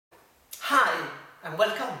and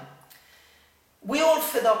welcome. We all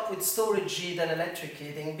fed up with storage heat and electric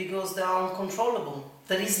heating because they are uncontrollable.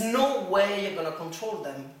 There is no way you're going to control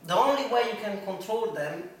them. The only way you can control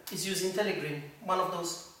them is using Intellygreen, one of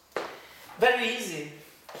those. Very easy.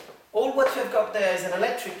 All what you've got there is an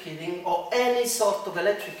electric heating or any sort of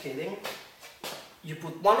electric heating. You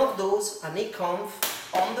put one of those, an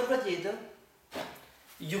e-conf, on the radiator.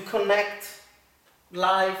 You connect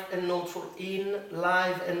live and neutral in,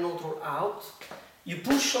 live and neutral out. You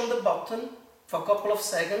push on the button for a couple of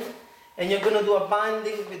seconds and you're going to do a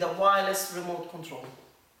binding with a wireless remote control.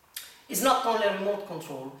 It's not only a remote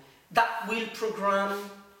control, that will program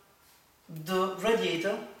the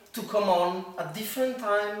radiator to come on at different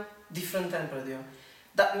time, different temperature.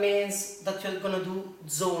 That means that you're going to do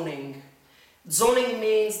zoning. Zoning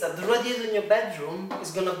means that the radiator in your bedroom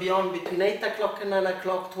is going to be on between 8 o'clock and 9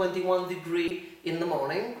 o'clock, 21 degrees in the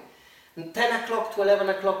morning, and 10 o'clock to 11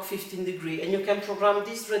 o'clock, 15 degrees. And you can program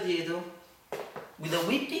this radiator with a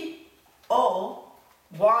Wi-Fi or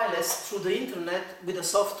wireless through the internet with a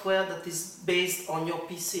software that is based on your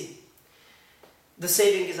PC. The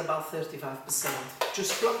saving is about 35%.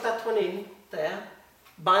 Just plug that one in there,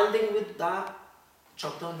 binding with that,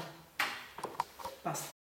 job done. Basta.